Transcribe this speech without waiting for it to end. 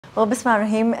Well,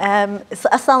 Bismillahir-Rahim.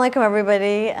 Assalamu alaikum,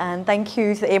 everybody, and thank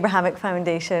you to the Abrahamic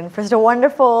Foundation for such a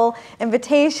wonderful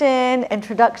invitation,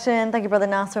 introduction. Thank you, Brother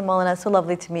Nasser Maulana. So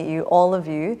lovely to meet you, all of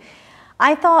you.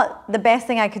 I thought the best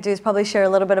thing I could do is probably share a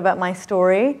little bit about my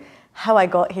story, how I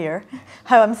got here,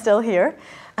 how I'm still here,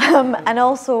 and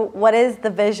also what is the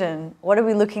vision? What are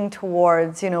we looking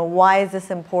towards? Why is this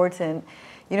important?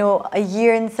 A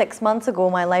year and 6 months ago,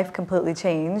 my life completely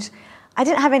changed. I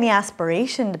didn't have any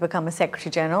aspiration to become a Secretary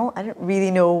General. I didn't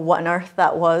really know what on earth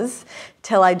that was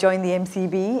till I joined the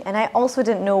MCB. And I also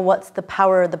didn't know what's the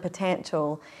power or the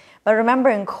potential. But I remember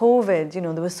in COVID,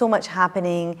 there was so much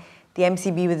happening. The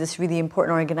MCB was this really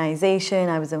important organization.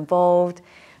 I was involved.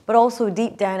 But also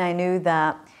deep down, I knew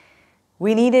that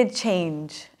we needed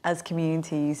change as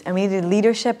communities. And we needed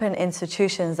leadership and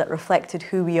institutions that reflected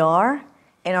who we are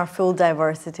in our full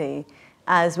diversity.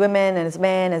 As women and as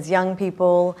men, as young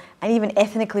people, and even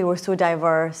ethnically we're so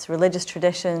diverse, religious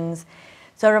traditions.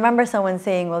 So I remember someone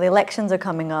saying, well, the elections are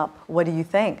coming up, what do you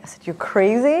think? I said, you're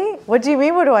crazy? What do you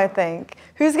mean, what do I think?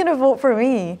 Who's gonna vote for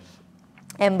me?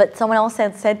 But someone else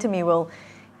said to me, well,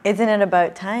 isn't it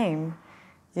about time?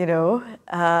 And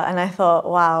I thought,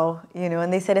 wow,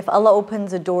 and they said, if Allah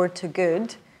opens a door to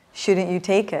good, shouldn't you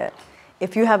take it?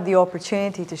 If you have the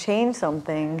opportunity to change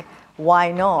something,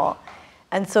 why not?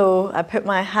 And so I put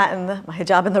my my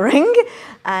hijab in the ring,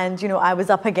 and I was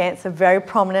up against a very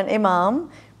prominent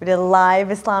imam. We did a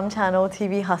live Islam channel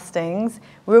TV hustings.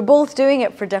 We were both doing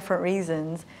it for different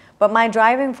reasons, but my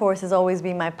driving force has always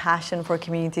been my passion for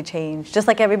community change. Just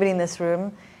like everybody in this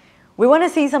room, we want to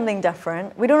see something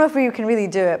different. We don't know if we can really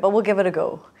do it, but we'll give it a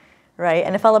go, right?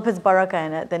 And if Allah puts barakah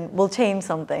in it, then we'll change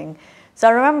something. So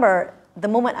I remember the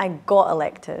moment I got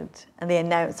elected and they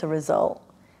announced the result,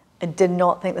 I did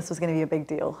not think this was going to be a big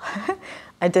deal.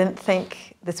 I didn't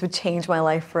think this would change my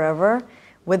life forever.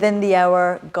 Within the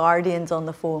hour, Guardian's on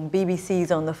the phone, BBC's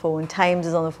on the phone, Times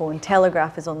is on the phone,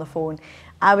 Telegraph is on the phone.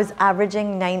 I was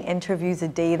averaging 9 interviews a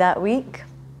day that week,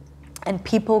 and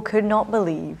people could not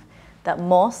believe that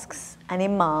mosques and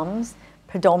imams,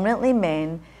 predominantly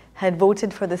men, had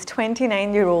voted for this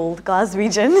 29-year-old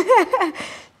Glaswegian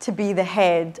to be the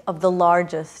head of the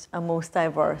largest and most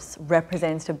diverse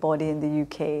representative body in the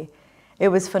UK. It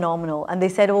was phenomenal. And they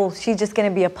said, oh, she's just going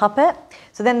to be a puppet.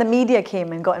 So then the media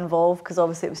came and got involved because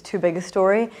obviously it was too big a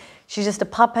story. She's just a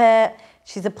puppet.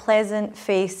 She's a pleasant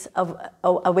face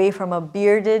away from a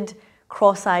bearded,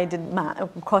 cross-eyed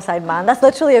man. That's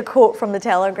literally a quote from the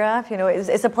Telegraph.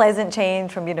 It's a pleasant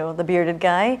change from, the bearded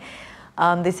guy.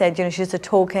 They said, she's just a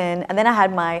token. And then I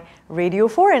had my Radio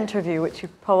 4 interview, which you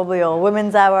probably all,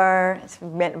 Women's Hour, it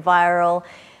went viral.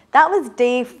 That was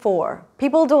day 4.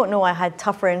 People don't know I had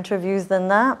tougher interviews than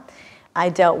that. I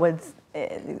dealt with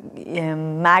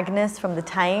Magnus from the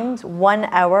Times, 1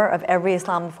 hour of every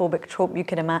Islamophobic trope you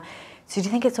could imagine. So do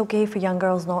you think it's okay for young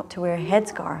girls not to wear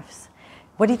headscarves?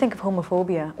 What do you think of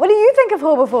homophobia? What do you think of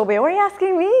homophobia? What are you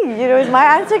asking me?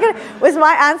 Was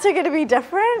my answer gonna be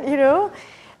different?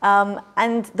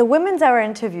 And the Women's Hour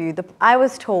interview, I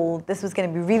was told this was going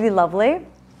to be really lovely.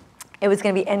 It was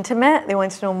going to be intimate. They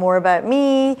wanted to know more about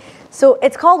me. So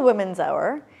it's called Women's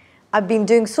Hour. I've been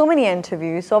doing so many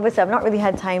interviews, so obviously I've not really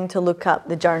had time to look up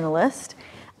the journalist.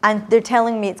 And they're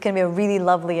telling me it's going to be a really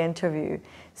lovely interview.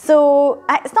 So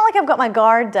it's not like I've got my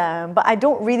guard down, but I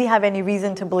don't really have any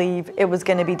reason to believe it was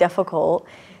going to be difficult.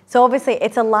 So obviously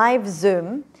it's a live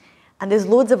Zoom. And there's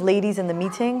loads of ladies in the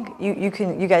meeting.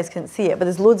 You guys can't see it, but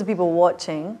there's loads of people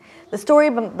watching. The story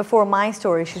before my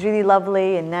story, she's really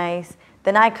lovely and nice.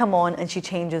 Then I come on and she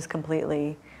changes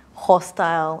completely.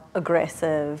 Hostile,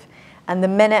 aggressive. And the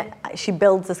minute she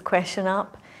builds this question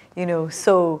up,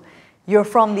 so you're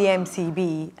from the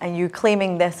MCB and you're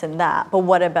claiming this and that, but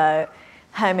what about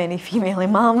how many female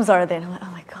imams are there? And I'm like,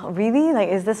 oh my God, really? Like,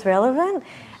 is this relevant?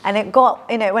 And it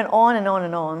went on and on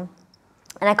and on.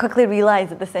 And I quickly realized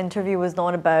that this interview was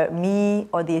not about me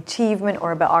or the achievement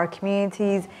or about our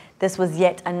communities. This was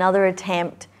yet another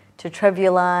attempt to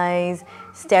trivialize,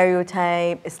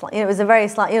 stereotype. It was a very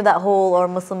Islam, that whole, or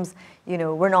Muslims,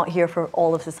 we're not here for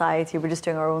all of society, we're just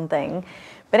doing our own thing.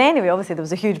 But anyway, obviously there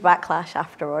was a huge backlash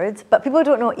afterwards. But people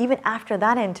don't know, even after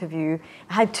that interview,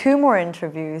 I had 2 more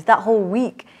interviews that whole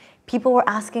week. People were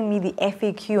asking me the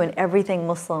FAQ on everything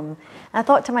Muslim. And I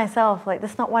thought to myself,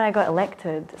 that's not why I got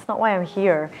elected. It's not why I'm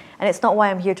here. And it's not why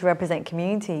I'm here to represent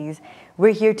communities.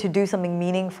 We're here to do something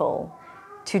meaningful,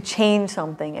 to change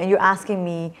something. And you're asking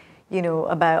me,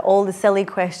 about all the silly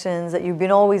questions that you've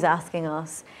been always asking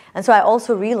us. And so I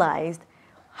also realized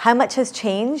how much has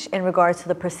changed in regards to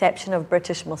the perception of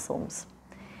British Muslims.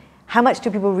 How much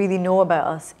do people really know about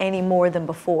us any more than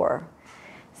before?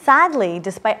 Sadly,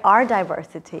 despite our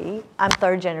diversity, I'm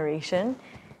third generation,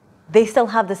 they still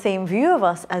have the same view of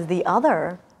us as the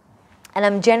other. And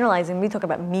I'm generalizing, we talk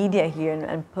about media here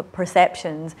and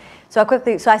perceptions. So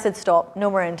I said, stop,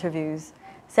 no more interviews.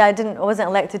 So I wasn't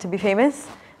elected to be famous,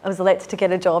 I was elected to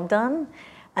get a job done.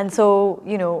 And so,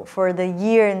 you know, for the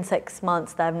year and 6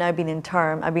 months that I've now been in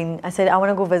term, I said, I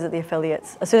want to go visit the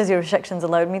affiliates as soon as the restrictions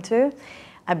allowed me to.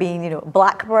 I've been, you know,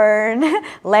 Blackburn,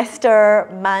 Leicester,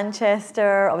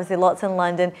 Manchester, obviously lots in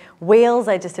London. Wales,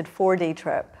 I just did 4-day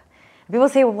trip. People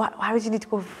say, well, why would you need to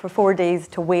go for 4 days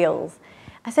to Wales?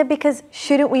 I said, because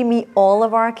shouldn't we meet all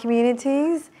of our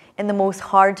communities in the most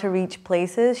hard to reach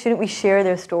places? Shouldn't we share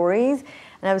their stories?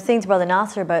 And I was saying to Brother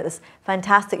Nasser about this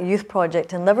fantastic youth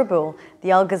project in Liverpool,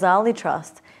 the Al Ghazali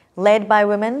Trust, led by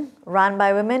women, ran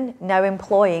by women, now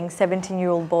employing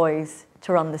 17-year-old boys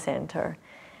to run the centre.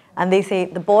 And they say,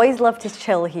 the boys love to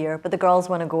chill here, but the girls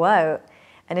want to go out.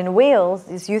 And in Wales,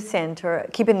 this youth centre,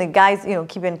 keeping the guys, you know,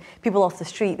 keeping people off the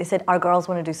street, they said, our girls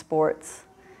want to do sports.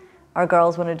 Our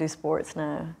girls want to do sports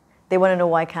now. They want to know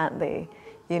why can't they?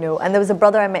 You know, and there was a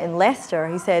brother I met in Leicester.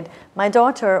 He said, my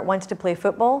daughter wanted to play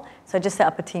football, so I just set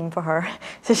up a team for her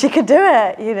so she could do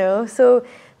it, you know. So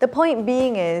the point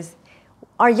being is,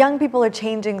 our young people are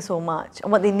changing so much,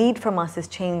 and what they need from us is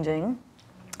changing.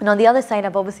 And on the other side,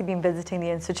 I've obviously been visiting the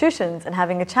institutions and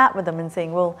having a chat with them and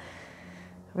saying, well,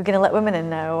 we're going to let women in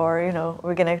now, or, you know,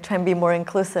 we're going to try and be more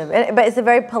inclusive. But it's a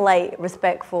very polite,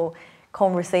 respectful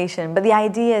conversation. But the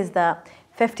idea is that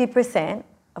 50%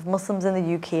 of Muslims in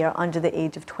the UK are under the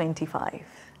age of 25.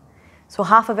 So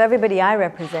half of everybody I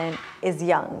represent is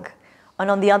young.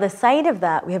 And on the other side of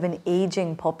that, we have an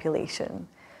aging population.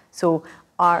 So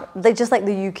just like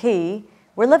the UK,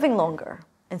 we're living longer.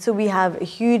 And so we have a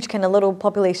huge kind of little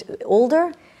population,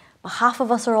 older, but half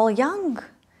of us are all young.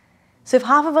 So if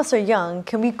half of us are young,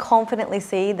 can we confidently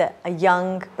say that a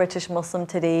young British Muslim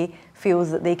today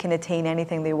feels that they can attain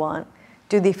anything they want?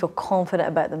 Do they feel confident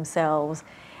about themselves?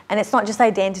 And it's not just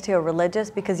identity or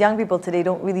religious, because young people today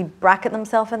don't really bracket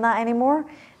themselves in that anymore.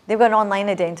 They've got an online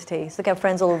identity. So they have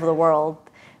friends all over the world.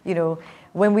 You know,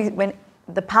 when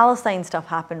the Palestine stuff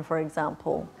happened, for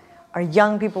example, our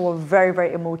young people were very,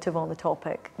 very emotive on the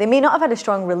topic. They may not have had a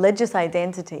strong religious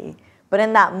identity, but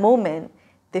in that moment,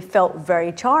 they felt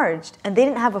very charged, and they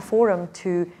didn't have a forum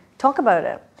to talk about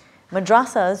it.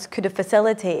 Madrasas could have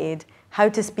facilitated how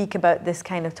to speak about this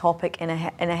kind of topic in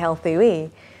a healthy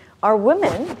way. Our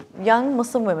women, young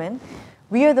Muslim women,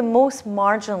 we are the most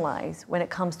marginalized when it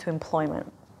comes to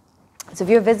employment. So if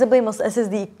you're visibly Muslim, this is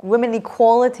the Women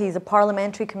Equalities, a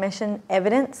Parliamentary Commission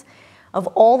evidence of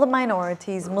all the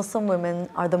minorities, Muslim women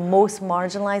are the most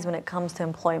marginalized when it comes to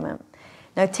employment.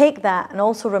 Now take that and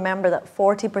also remember that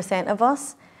 40% of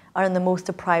us are in the most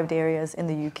deprived areas in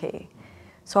the UK.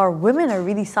 So our women are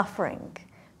really suffering,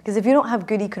 because if you don't have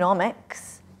good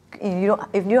economics, if you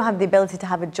don't have the ability to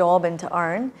have a job and to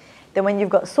earn, then when you've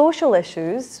got social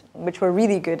issues, which we're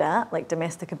really good at, like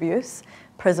domestic abuse,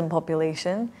 prison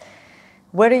population,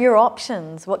 what are your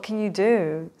options? What can you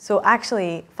do? So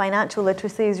actually, financial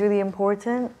literacy is really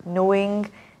important.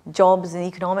 Knowing jobs and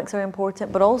economics are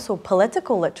important, but also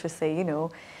political literacy, you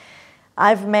know.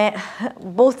 I've met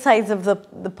both sides of the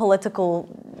political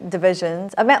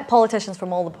divisions. I've met politicians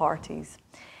from all the parties.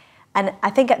 And I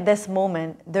think at this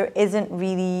moment, there isn't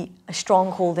really a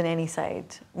stronghold in any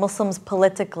side. Muslims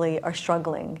politically are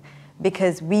struggling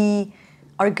because we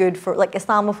are good for, like,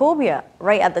 Islamophobia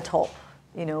right at the top.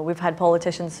 You know, we've had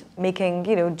politicians making,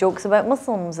 you know, jokes about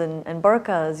Muslims and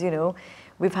burqas, you know.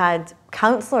 We've had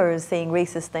councillors saying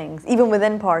racist things, even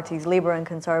within parties, Labour and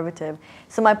Conservative.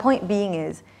 So my point being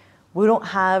is, we don't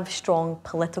have strong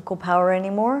political power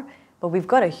anymore, but we've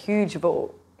got a huge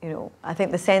vote. You know, I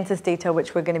think the census data,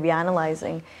 which we're going to be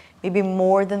analysing, maybe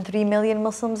more than 3 million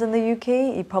Muslims in the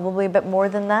UK, probably a bit more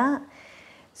than that.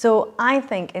 So I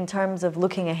think in terms of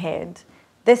looking ahead,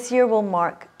 this year will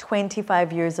mark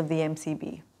 25 years of the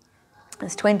MCB.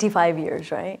 It's 25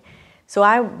 years, right? So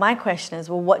my question is,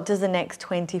 well, what does the next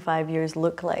 25 years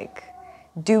look like?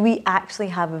 Do we actually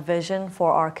have a vision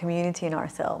for our community and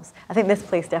ourselves? I think this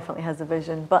place definitely has a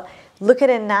vision, but look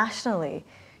at it nationally.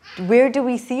 Where do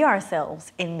we see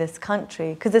ourselves in this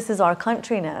country? Because this is our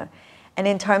country now. And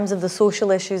in terms of the social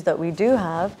issues that we do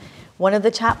have, one of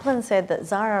the chaplains said that,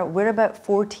 Zara, we're about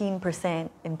 14%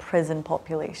 in prison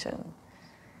population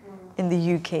in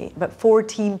the UK, about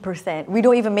 14%. We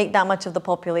don't even make that much of the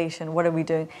population. What are we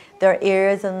doing? There are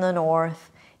areas in the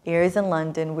north, areas in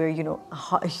London where, you know,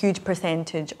 a huge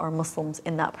percentage are Muslims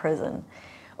in that prison.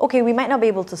 Okay, we might not be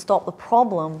able to stop the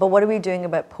problem, but what are we doing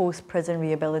about post-prison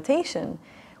rehabilitation?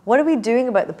 What are we doing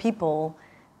about the people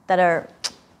that are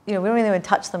we don't really even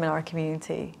touch them in our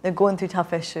community. They're going through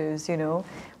tough issues,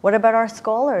 What about our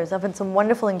scholars? I've had some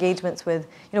wonderful engagements with,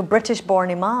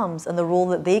 British-born imams and the role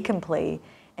that they can play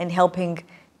in helping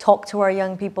talk to our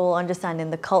young people,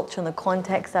 understanding the culture and the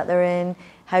context that they're in,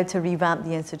 how to revamp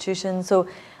the institution. So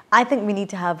I think we need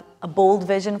to have a bold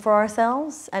vision for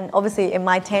ourselves. And obviously in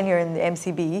my tenure in the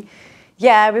MCB,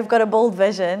 we've got a bold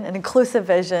vision, an inclusive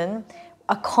vision,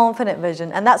 a confident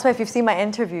vision. And that's why if you've seen my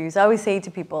interviews, I always say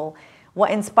to people,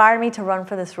 what inspired me to run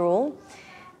for this role,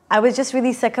 I was just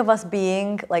really sick of us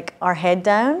being like our head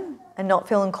down and not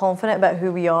feeling confident about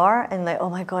who we are and like, oh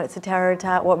my God, it's a terror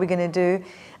attack, what are we gonna do?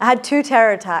 I had 2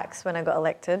 terror attacks when I got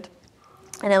elected.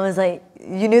 And I was like,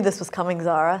 you knew this was coming,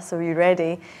 Zara, so you're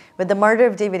ready. With the murder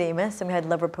of David Amos, and we had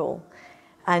Liverpool.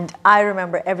 And I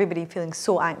remember everybody feeling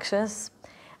so anxious.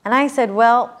 And I said,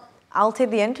 well, I'll take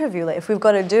the interview. Like, if we've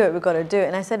got to do it, we've got to do it.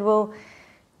 And I said, well,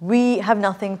 we have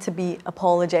nothing to be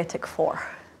apologetic for.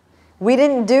 We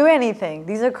didn't do anything.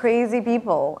 These are crazy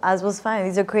people, as was fine.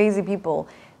 These are crazy people.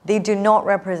 They do not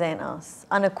represent us,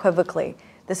 unequivocally.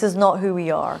 This is not who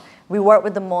we are. We work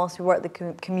with the mosque, we work with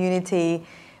the community.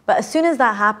 But as soon as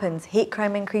that happens, hate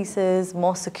crime increases,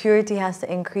 mosque security has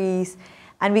to increase,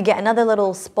 and we get another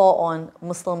little spot on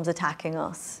Muslims attacking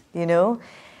us,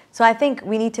 So I think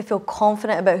we need to feel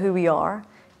confident about who we are,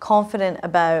 confident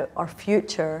about our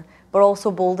future, but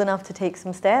also bold enough to take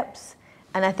some steps.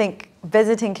 And I think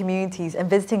visiting communities and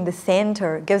visiting the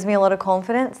centre gives me a lot of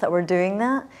confidence that we're doing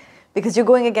that, because you're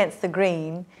going against the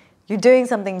grain, you're doing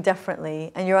something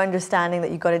differently, and you're understanding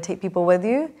that you've got to take people with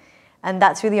you. And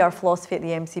that's really our philosophy at the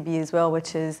MCB as well,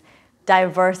 which is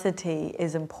diversity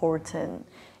is important.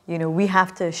 We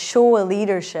have to show a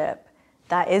leadership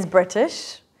that is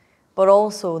British, but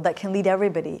also that can lead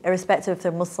everybody, irrespective if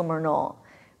they're Muslim or not.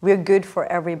 We're good for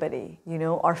everybody,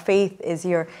 Our faith is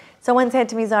here. Someone said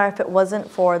to me, Zara, if it wasn't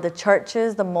for the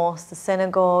churches, the mosques, the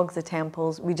synagogues, the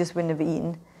temples, we just wouldn't have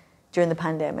eaten during the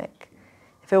pandemic.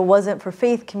 If it wasn't for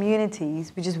faith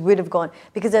communities, we just would have gone,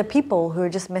 because there are people who are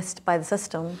just missed by the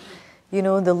system,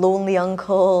 the lonely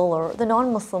uncle or the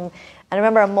non-Muslim. And I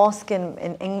remember a mosque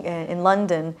in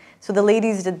London, so the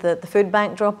ladies did the food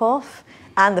bank drop-off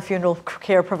and the funeral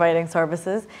care providing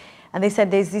services. And they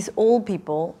said there's these old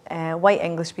people, white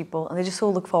English people, and they just so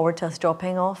look forward to us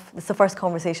dropping off. It's the first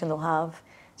conversation they'll have.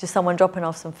 Just someone dropping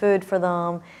off some food for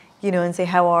them, and say,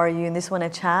 how are you? And they just want to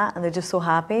chat, and they're just so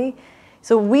happy.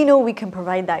 So we know we can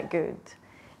provide that good.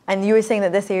 And you were saying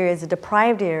that this area is a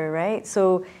deprived area, right?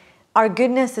 So our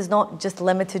goodness is not just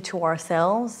limited to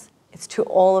ourselves, it's to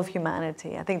all of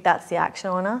humanity. I think that's the action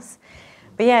on us.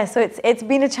 But yeah, so it's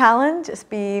been a challenge, it's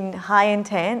been high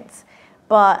intense.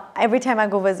 But every time I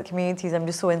go visit communities, I'm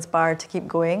just so inspired to keep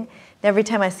going. And every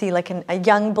time I see like a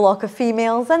young block of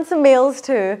females and some males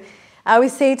too, I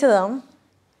always say to them,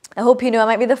 I hope you know I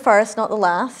might be the first, not the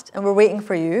last, and we're waiting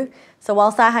for you. So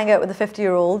whilst I hang out with the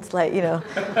 50-year-olds,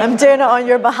 I'm doing it on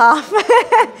your behalf.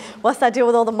 Whilst I deal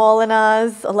with all the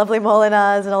Molinas, lovely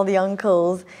Molinas and all the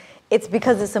uncles, it's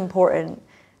because it's important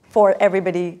for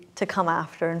everybody to come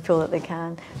after and feel that they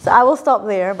can. So I will stop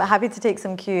there, but happy to take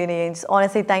some Q&A, and just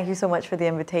honestly thank you so much for the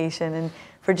invitation and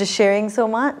for just sharing so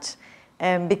much,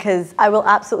 because I will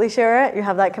absolutely share it, you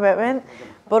have that commitment,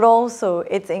 but also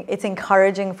it's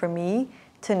encouraging for me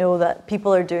to know that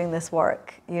people are doing this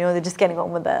work. They're just getting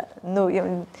on with it.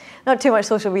 No, not too much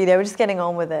social media, we're just getting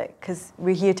on with it because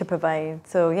we're here to provide.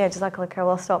 So yeah, jazakallah khair,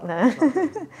 I'll stop now.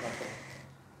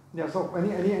 Yeah, so any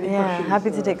questions?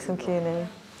 Happy to take some Q&A.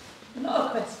 Not a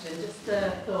question, just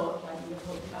a thought when you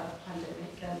talk about the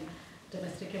pandemic and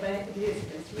domestic abuse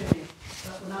against women.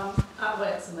 But when I'm at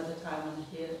work some of the time and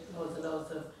I hear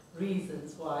loads of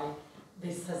reasons why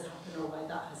this has happened or why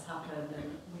that has happened,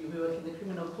 and we work in the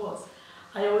criminal courts,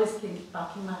 I always think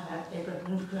back in my head,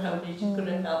 Abraham Foundation could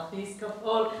have helped this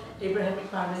couple, Abraham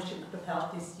Foundation could have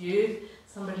helped this youth,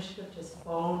 somebody should have just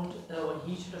phoned, or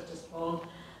he should have just phoned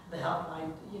the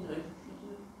helpline,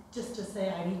 just to say,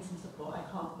 I need some support, I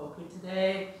can't cope with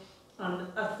today. And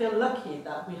I feel lucky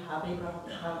that we have Abraham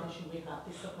Foundation, we have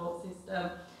this support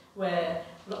system, where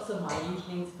lots of my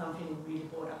evenings, if I'm feeling really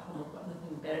bored at home, I've got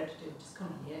nothing better to do, just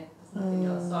come here, there's nothing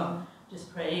else on,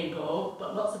 just pray and go.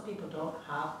 But lots of people don't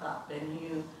have that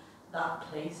venue, that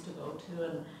place to go to,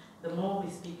 and the more we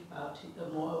speak about it, the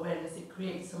more awareness it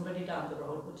creates. Somebody down the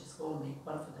road will just go and make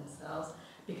one for themselves,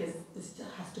 because this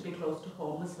has to be close to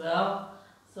home as well.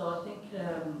 So I think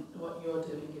what you're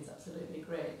doing is absolutely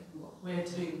great. And what we're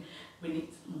doing, we need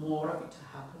more of it to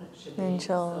happen actually,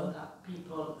 Inshallah. so that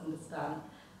people understand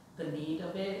the need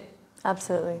of it.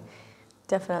 Absolutely.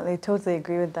 Definitely. Totally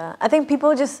agree with that. I think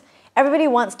people everybody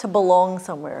wants to belong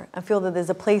somewhere and feel that there's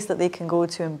a place that they can go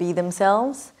to and be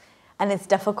themselves. And it's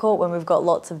difficult when we've got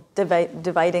lots of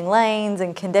dividing lines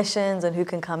and conditions and who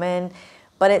can come in.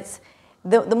 But it's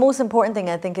the most important thing,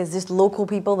 I think, is just local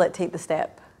people that take the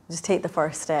step, just take the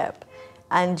first step.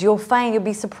 And you'll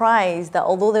be surprised that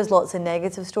although there's lots of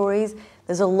negative stories,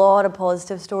 there's a lot of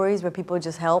positive stories where people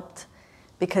just helped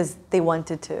because they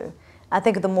wanted to. I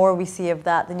think the more we see of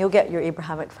that, then you'll get your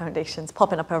Abrahamic foundations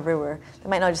popping up everywhere. They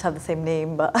might not just have the same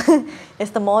name, but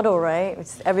it's the model, right?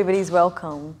 Everybody's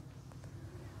welcome.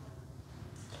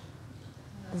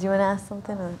 Do you want to ask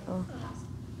something? Or?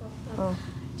 Oh.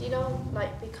 Do you know,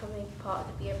 like, becoming part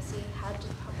of the BMC,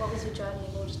 what was your journey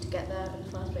in order to get there in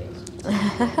the first place? To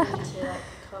like,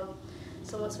 become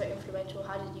someone so influential,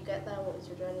 how did you get there? What was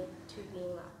your journey to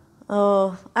being that?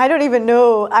 Oh, I don't even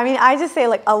know. I mean, I just say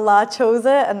like Allah chose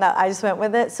it and that I just went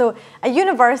with it. So at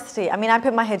university, I mean, I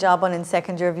put my hijab on in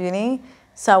second year of uni,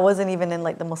 so I wasn't even in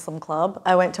like the Muslim club.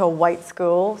 I went to a white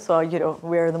school, so you know,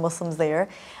 we're the Muslims there.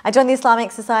 I joined the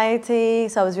Islamic Society,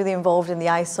 so I was really involved in the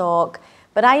ISOC.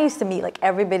 But I used to meet like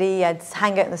everybody. I'd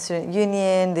hang out in the student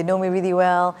union. They know me really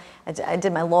well. I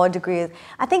did my law degree.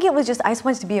 I think it was just, I just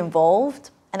wanted to be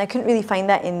involved, and I couldn't really find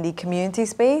that in the community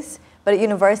space. But at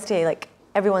university, like,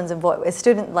 everyone's involved.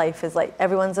 Student life is like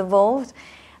everyone's involved.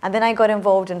 And then I got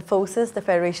involved in FOSIS, the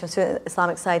Federation of Student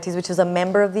Islamic Societies, which is a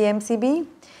member of the MCB.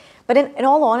 But in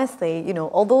all honesty, you know,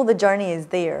 although the journey is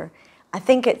there, I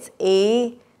think it's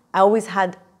I always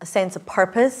had a sense of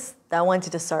purpose that I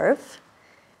wanted to serve.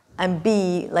 And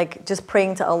B, like just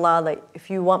praying to Allah, like if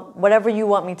you want, whatever you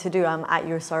want me to do, I'm at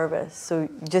your service. So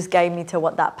just guide me to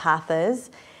what that path is.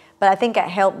 But I think it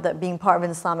helped that being part of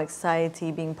an Islamic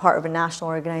society, being part of a national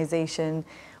organization,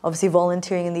 obviously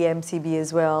volunteering in the MCB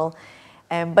as well.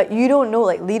 But you don't know,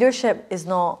 like leadership is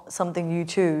not something you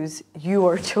choose. You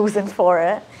are chosen for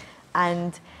it.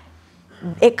 And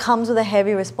it comes with a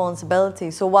heavy responsibility.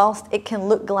 So whilst it can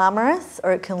look glamorous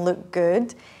or it can look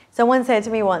good, someone said to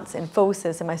me once in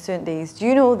FOSIS in my student days, do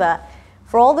you know that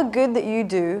for all the good that you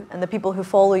do and the people who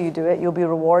follow you do it, you'll be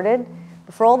rewarded?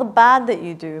 But for all the bad that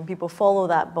you do and people follow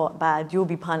that bad, you'll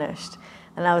be punished.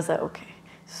 And I was like, okay.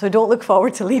 So don't look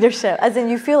forward to leadership. As in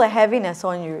you feel a heaviness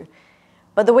on you.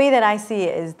 But the way that I see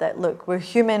it is that, look, we're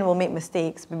human, we'll make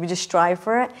mistakes, but we just strive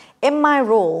for it. In my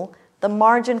role, the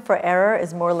margin for error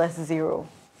is more or less zero.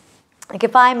 Like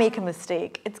if I make a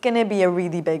mistake, it's going to be a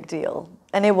really big deal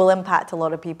and it will impact a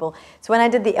lot of people. So when I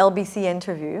did the LBC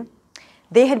interview,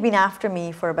 they had been after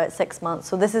me for about 6 months.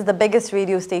 So this is the biggest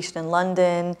radio station in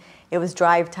London. It was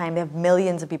drive time. They have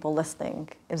millions of people listening.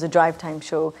 It was a drive time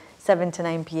show, 7 to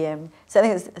 9 p.m. So I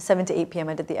think it was 7 to 8 p.m.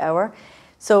 I did the hour.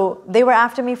 So they were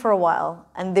after me for a while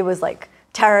and there was like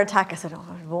terror attack. I said, oh,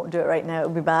 I won't do it right now.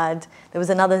 It'll be bad. There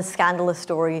was another scandalous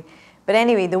story. But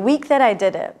anyway, the week that I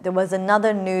did it, there was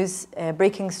another news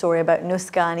breaking story about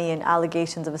Nuskani and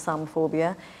allegations of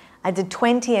Islamophobia. I did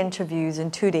 20 interviews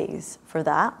in 2 days for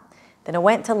that. Then I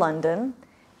went to London,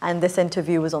 and this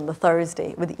interview was on the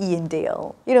Thursday with Ian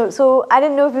Dale. You know, so I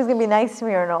didn't know if he was going to be nice to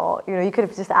me or not. You know, you could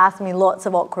have just asked me lots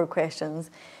of awkward questions.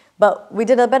 But we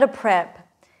did a bit of prep.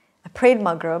 I prayed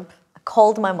Maghrib.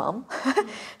 Called my mum,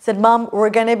 said, Mum,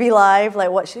 we're going to be live. Like,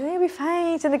 what? She'll be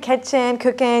fine. It's in the kitchen,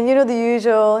 cooking, you know, the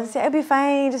usual. I said, it'll be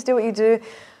fine. Just do what you do.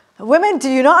 Women, do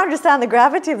you not understand the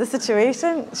gravity of the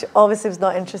situation? She obviously was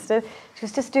not interested. She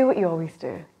goes, just do what you always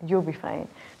do. You'll be fine.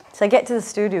 So I get to the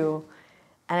studio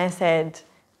and I said,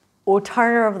 O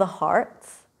turner of the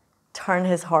hearts, turn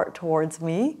his heart towards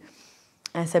me.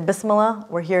 And I said, Bismillah,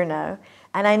 we're here now.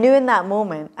 And I knew in that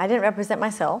moment, I didn't represent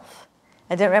myself.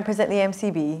 I didn't represent the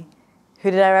MCB. Who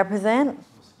did I represent?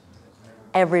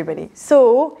 Everybody.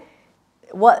 So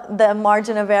what the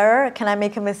margin of error? Can I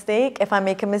make a mistake? If I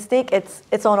make a mistake,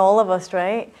 it's on all of us,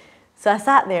 right? So I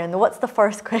sat there and what's the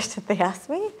first question they asked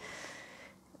me?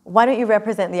 Why don't you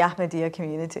represent the Ahmadiyya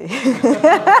community?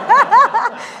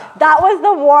 That was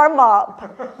the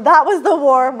warm-up. That was the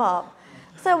warm-up.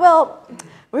 So, well,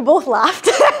 we both laughed.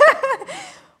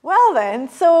 Well then,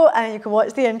 so, and you can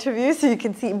watch the interview so you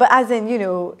can see, but as in, you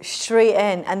know, straight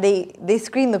in, and they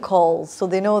screen the calls, so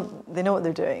they know what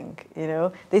they're doing, you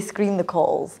know, they screen the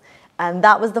calls. And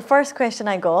that was the first question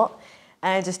I got,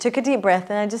 and I just took a deep breath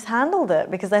and I just handled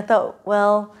it, because I thought,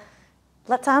 well,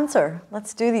 let's answer,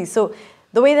 let's do these. So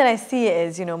the way that I see it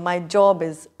is, you know, my job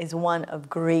is one of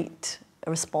great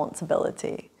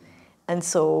responsibility. And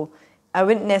so I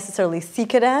wouldn't necessarily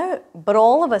seek it out, but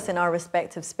all of us in our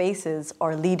respective spaces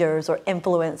are leaders or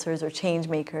influencers or change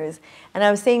makers. And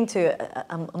I was saying to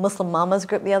a Muslim Mamas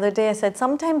group the other day, I said,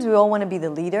 sometimes we all want to be the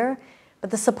leader, but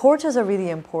the supporters are really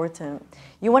important.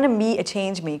 You want to meet a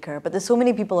change maker, but there's so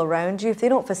many people around you, if they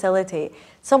don't facilitate.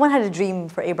 Someone had a dream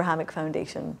for Abrahamic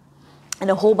Foundation,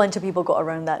 and a whole bunch of people got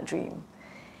around that dream.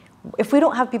 if we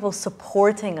don't have people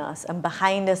supporting us and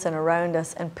behind us and around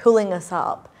us and pulling us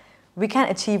up, we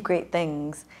can't achieve great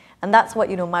things. And that's what,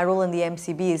 my role in the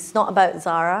MCB is. It's not about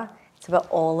Zara, it's about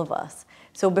all of us.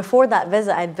 So before that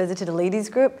visit, I had visited a ladies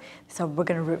group. They said, we're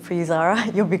going to root for you, Zara.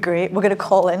 You'll be great. We're going to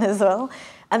call in as well.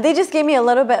 And they just gave me a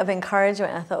little bit of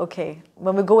encouragement. I thought, okay,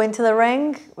 when we go into the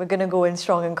ring, we're going to go in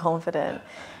strong and confident.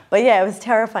 But yeah, it was a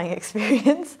terrifying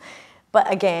experience. But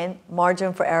again,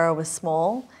 margin for error was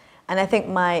small. And I think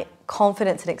my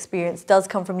confidence and experience does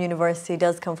come from university,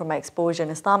 does come from my exposure in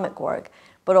Islamic work,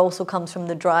 but also comes from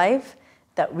the drive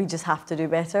that we just have to do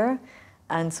better.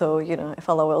 And so, if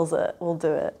Allah wills it, we'll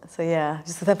do it. So yeah,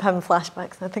 just I'm having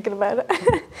flashbacks now thinking about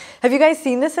it. Have you guys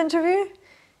seen this interview?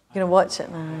 You're going to watch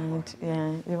it now.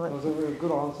 Yeah. That was a very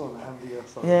good answer on Hamdia.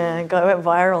 So. Yeah, it went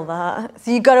viral, that.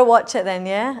 So you got to watch it then,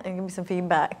 yeah? And give me some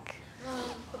feedback.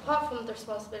 Apart from the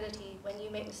responsibility, when you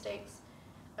make mistakes,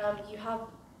 you have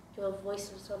your voice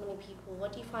with so many people.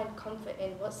 What do you find comfort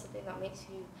in? What's the thing that makes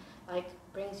you,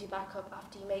 brings you back up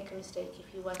after you make a mistake,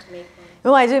 if you were to make one?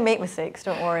 No, I do make mistakes,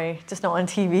 don't worry, just not on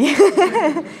TV.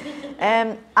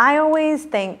 I always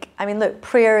think, look,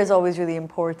 prayer is always really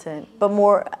important, but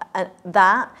more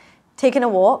taking a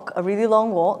walk, a really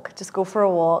long walk, just go for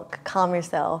a walk, calm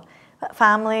yourself. But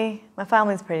family, my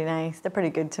family's pretty nice, they're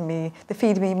pretty good to me. They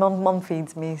feed me, mum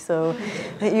feeds me, so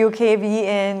you okay, have you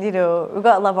eaten? We've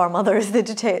got to love our mothers,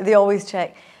 they always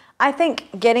check. I think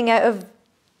getting out of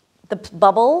the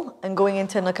bubble and going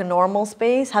into a normal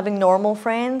space, having normal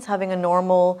friends,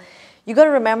 you got to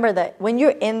remember that when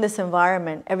you're in this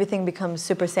environment, everything becomes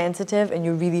super sensitive and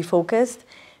you're really focused.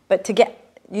 But you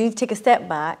need to take a step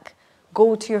back,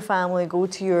 go to your family, go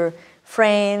to your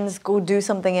friends, go do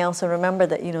something else, and remember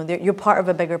that you're part of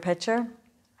a bigger picture.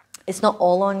 It's not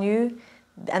all on you,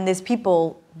 and there's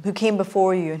people who came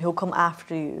before you and who'll come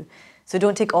after you. So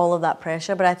don't take all of that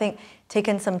pressure. But I think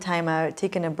taking some time out,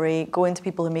 taking a break, going to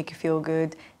people who make you feel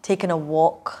good, taking a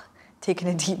walk, taking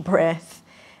a deep breath,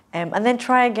 and then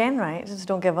try again, right? Just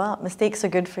don't give up. Mistakes are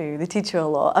good for you. They teach you a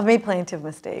lot. I've made plenty of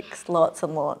mistakes, lots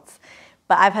and lots.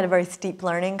 But I've had a very steep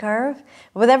learning curve.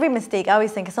 With every mistake, I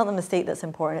always think it's not the mistake that's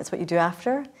important, it's what you do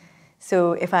after.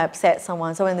 So if I upset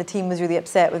someone in the team was really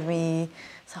upset with me,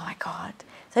 so oh my God.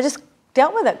 So I just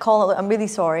dealt with it, call it, I'm really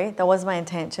sorry, that wasn't my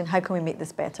intention, how can we make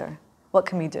this better? What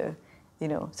can we do?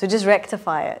 So just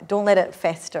rectify it. Don't let it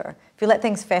fester. If you let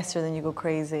things fester, then you go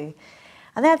crazy.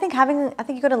 And then I think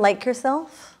you got to like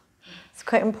yourself. It's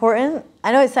quite important.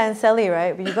 I know it sounds silly,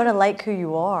 right? But you got to like who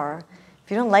you are. If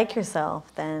you don't like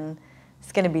yourself, then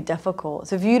it's going to be difficult.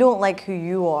 So if you don't like who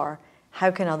you are,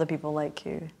 how can other people like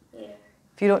you? Yeah.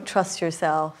 If you don't trust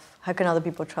yourself, how can other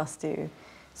people trust you?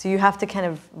 So you have to kind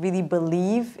of really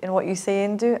believe in what you say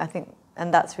and do, I think,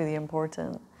 and that's really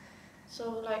important.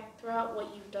 So, throughout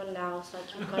what you've done now, it's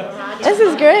you've gone around. This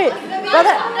is great.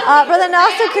 Brother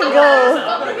Nasser can go.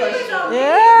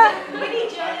 Yeah.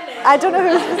 I don't know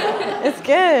who's. It's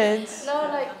good.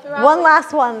 No, throughout. One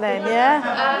last one then, yeah?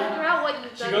 Throughout what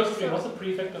you've done. She goes to what's the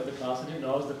prefect of the class? I didn't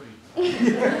know I was the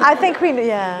prefect. I think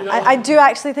I do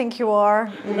actually think you are.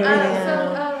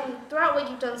 Throughout what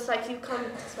you've done, you've come to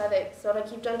cosmetics, so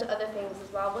you've done to other things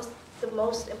as well. What's the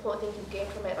most important thing you've gained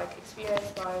from it,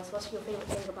 experience-wise? What's your favourite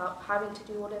thing about having to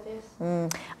do all of this?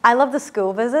 I love the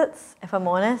school visits, if I'm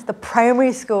honest. The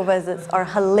primary school visits are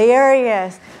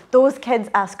hilarious. Those kids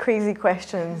ask crazy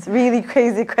questions, really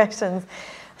crazy questions.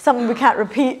 Something we can't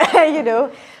repeat,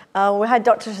 We had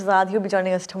Dr. Shazad, he'll be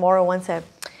joining us tomorrow, once said,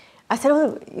 I said,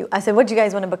 what do you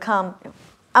guys want to become?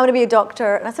 I want to be a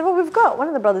doctor. And I said, well, we've got one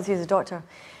of the brothers who's a doctor.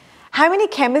 How many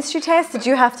chemistry tests did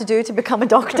you have to do to become a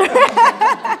doctor?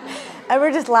 And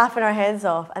we're just laughing our heads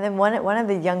off. And then one of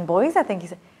the young boys, I think he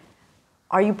said,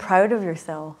 are you proud of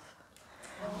yourself?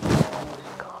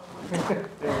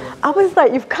 I was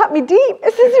like, you've cut me deep.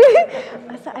 This is really,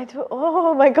 I said,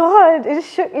 oh my God. It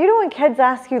just shook. When kids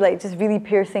ask you just really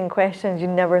piercing questions you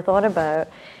never thought about.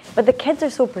 But the kids are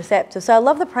so perceptive. So I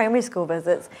love the primary school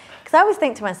visits. Because I always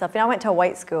think to myself, I went to a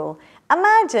white school.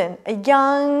 Imagine a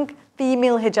young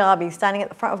female hijabi standing at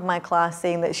the front of my class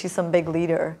saying that she's some big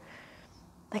leader.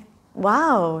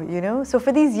 Wow, So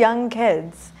for these young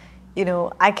kids,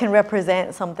 I can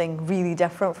represent something really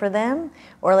different for them.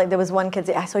 Or there was one kid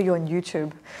say, I saw you on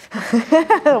YouTube.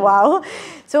 Wow.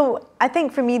 So I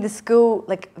think for me, the school,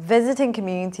 visiting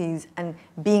communities and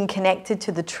being connected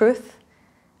to the truth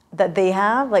that they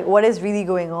have, what is really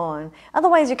going on.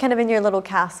 Otherwise, you're kind of in your little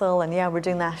castle and we're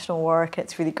doing national work,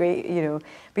 it's really great,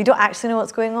 but you don't actually know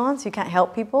what's going on, so you can't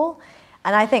help people.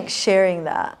 And I think sharing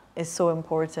that is so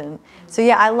important. So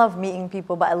I love meeting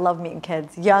people, but I love meeting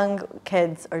kids. Young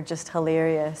kids are just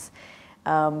hilarious.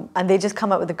 And they just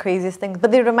come up with the craziest things,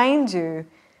 but they remind you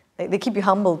like, they keep you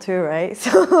humble too, right?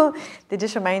 So they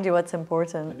just remind you what's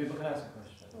important. People can ask a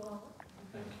question.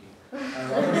 Thank you.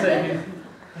 I was going to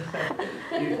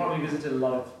say, you've probably visited a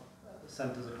lot of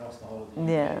centres across the whole of the UK,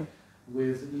 Yeah.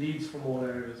 with leads from all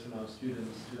areas, from our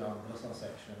students to our personal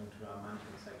section, to our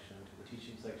management section, to the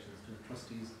teaching sections, to the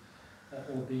trustees,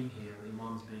 all being here, the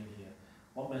imams being here.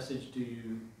 What message do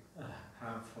you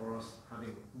have for us,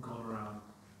 having gone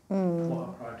around, what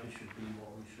our priorities should be,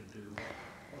 what we should do?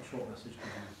 What short message do you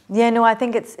have? Yeah, no, I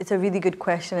think it's a really good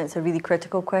question. It's a really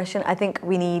critical question. I think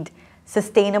we need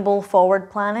sustainable forward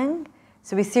planning.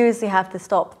 So we seriously have to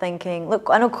stop thinking, look,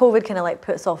 I know COVID kind of like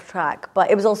put us off track, but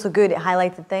it was also good. It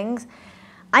highlighted things.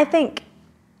 I think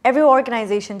every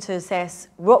organization to assess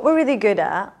what we're really good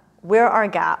at, where are our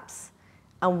gaps,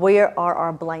 and where are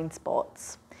our blind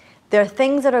spots. There are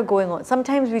things that are going on.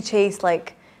 Sometimes we chase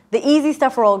like the easy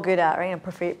stuff we're all good at, right?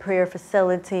 A prayer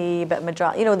facility, a bit of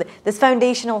madrasa, you know, there's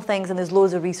foundational things and there's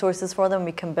loads of resources for them.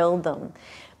 We can build them.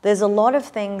 There's a lot of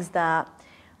things that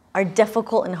are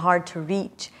difficult and hard to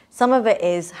reach. Some of it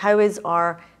is, how is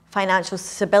our financial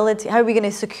stability? How are we going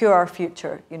to secure our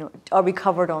future? You know, are we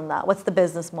covered on that? What's the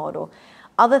business model?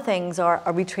 Other things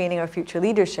are we training our future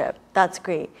leadership? That's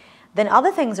great. Then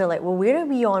other things are like, well, where are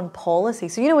we on policy?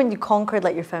 So, you know, when you conquered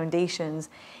like your foundations,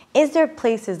 is there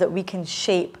places that we can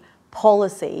shape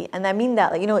policy? And I mean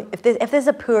that, like, you know, if there's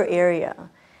a poor area,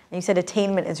 and you said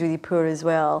attainment is really poor as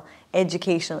well,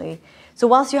 educationally. So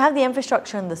whilst you have the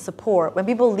infrastructure and the support, when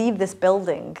people leave this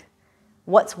building,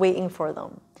 what's waiting for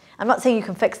them? I'm not saying you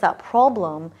can fix that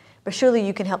problem, but surely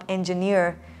you can help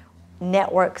engineer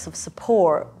networks of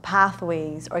support,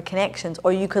 pathways or connections,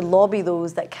 or you could lobby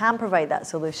those that can provide that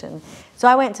solution. So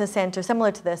I went to a centre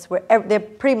similar to this where they're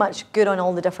pretty much good on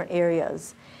all the different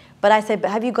areas. But I said, but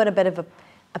have you got a bit of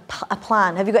a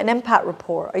plan? Have you got an impact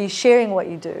report? Are you sharing what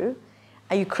you do?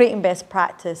 Are you creating best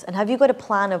practice? And have you got a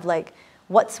plan of like,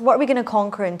 what are we going to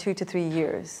conquer in 2 to 3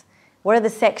 years? What are the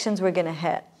sections we're going to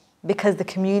hit? Because the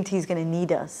community is going to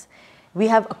need us. We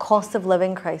have a cost of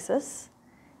living crisis.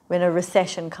 We're in a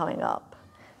recession coming up.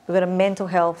 We've got a mental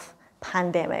health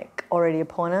pandemic already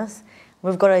upon us.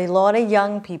 We've got a lot of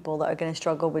young people that are going to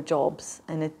struggle with jobs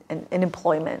and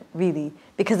employment, really,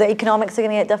 because the economics are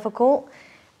going to get difficult.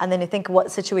 And then you think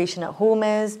what situation at home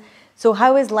is. So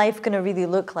how is life going to really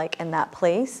look like in that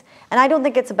place? And I don't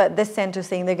think it's about this centre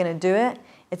saying they're going to do it.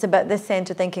 It's about this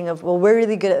centre thinking of, well, we're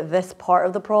really good at this part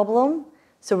of the problem,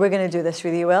 so we're going to do this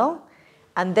really well.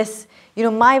 And this, you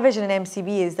know, my vision in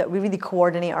MCB is that we really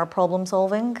coordinate our problem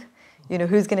solving. You know,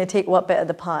 who's going to take what bit of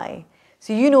the pie?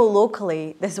 So you know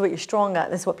locally, this is what you're strong at,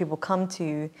 this is what people come to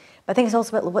you. But I think it's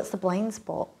also about what's the blind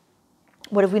spot?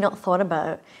 What have we not thought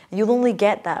about? And you'll only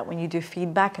get that when you do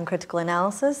feedback and critical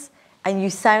analysis and you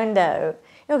sound out.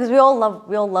 You know, because we all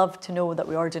love to know that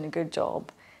we are doing a good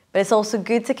job. But it's also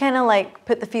good to kind of like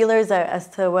put the feelers out as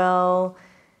to, well,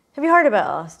 have you heard about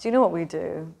us? Do you know what we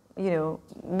do? You know,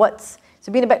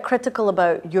 so being a bit critical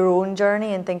about your own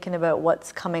journey and thinking about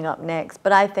what's coming up next.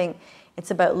 But I think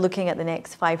it's about looking at the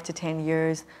next 5 to 10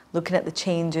 years, looking at the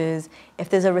changes. If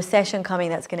there's a recession coming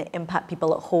that's going to impact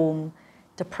people at home,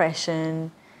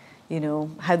 depression, you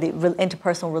know, how the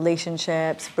interpersonal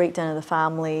relationships, breakdown of the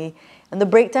family. And the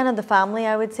breakdown of the family,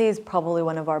 I would say, is probably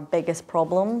one of our biggest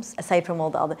problems, aside from all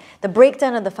the other. The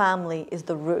breakdown of the family is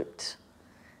the root.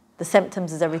 The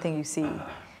symptoms is everything you see.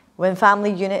 When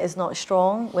family unit is not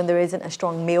strong, when there isn't a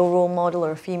strong male role model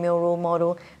or a female role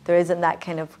model, there isn't that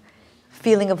kind of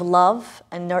feeling of love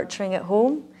and nurturing at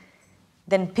home,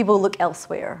 then people look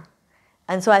elsewhere.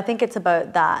 And so I think it's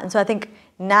about that. And so I think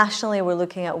nationally we're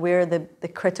looking at where the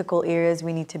critical areas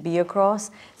we need to be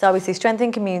across. So I would say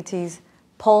strengthening communities,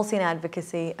 policy and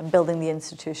advocacy, and building the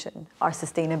institution, our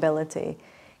sustainability.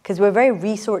 Because we're a very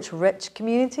resource-rich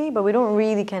community, but we don't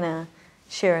really kind of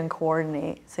share and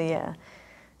coordinate. So yeah.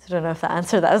 So I don't know if that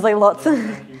answered that. It was like lots.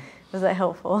 Was that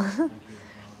helpful? Thank you.